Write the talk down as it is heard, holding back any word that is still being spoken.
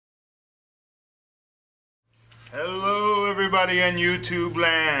Hello everybody on YouTube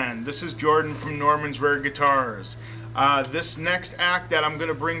land. This is Jordan from Norman's Rare Guitars. This next act that I'm going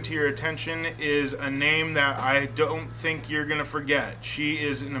to bring to your attention is a name that I don't think you're going to forget. She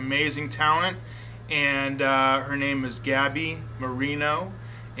is an amazing talent, and her name is Gaby Moreno,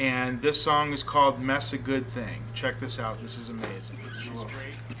 and this song is called Mess a Good Thing. Check this out. This is amazing. She's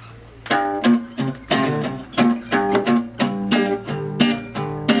great.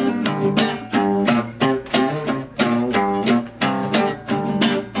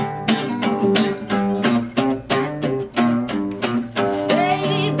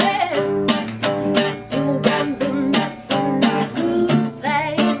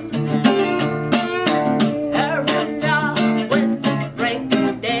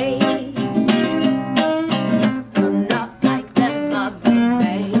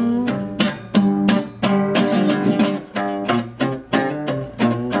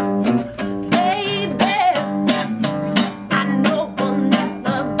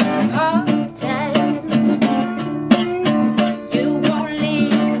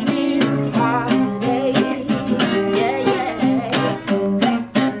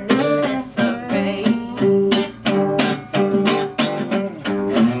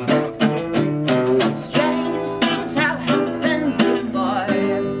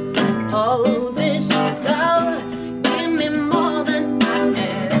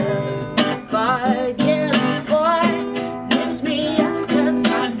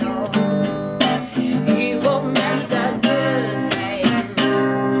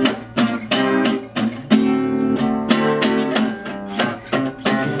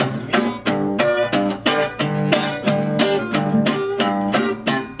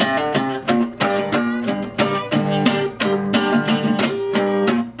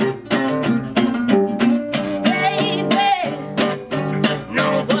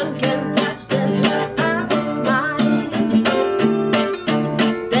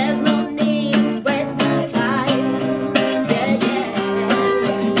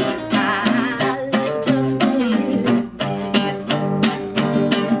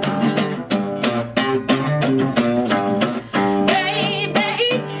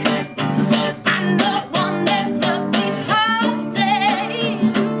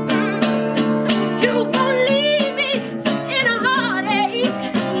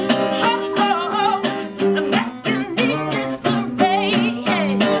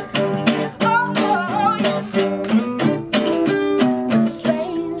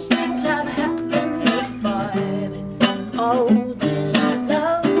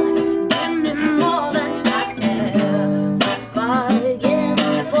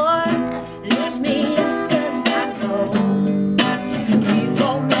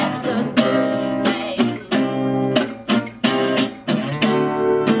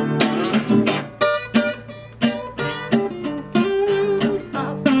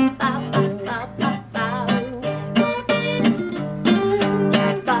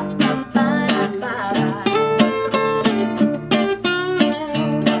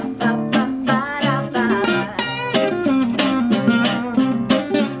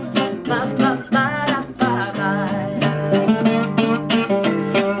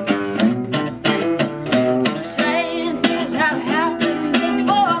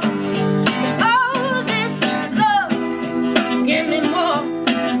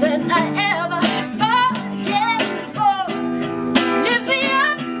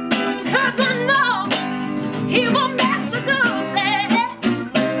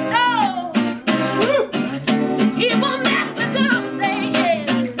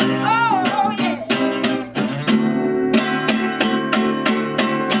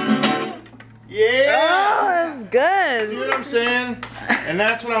 Good. See what I'm saying? And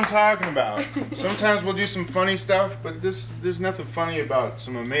that's what I'm talking about. Sometimes we'll do some funny stuff, but there's nothing funny about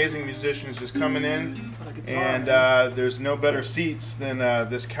some amazing musicians just coming in, and there's no better seats than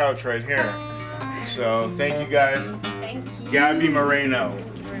this couch right here. So thank you guys. Thank you. Gaby Moreno.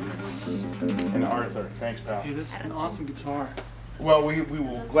 Thank you very much. And Arthur. Thanks, pal. Hey, this is an awesome guitar. Well, we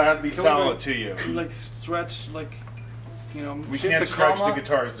will gladly sell it to you. You like stretch, like, you know, We shift can't the stretch comma. the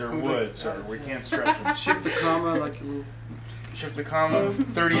guitars, they're wood, sir. We can't stretch them. Shift the comma, like a little. Shift the comma,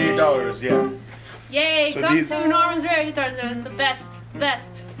 $38, yeah. Yay, So come these- to Norman's Rare Guitars, they're the best.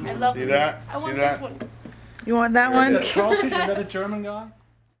 I love See them. that? I See want that? this one. You want that Is one? that Crawfish? Is that a German guy?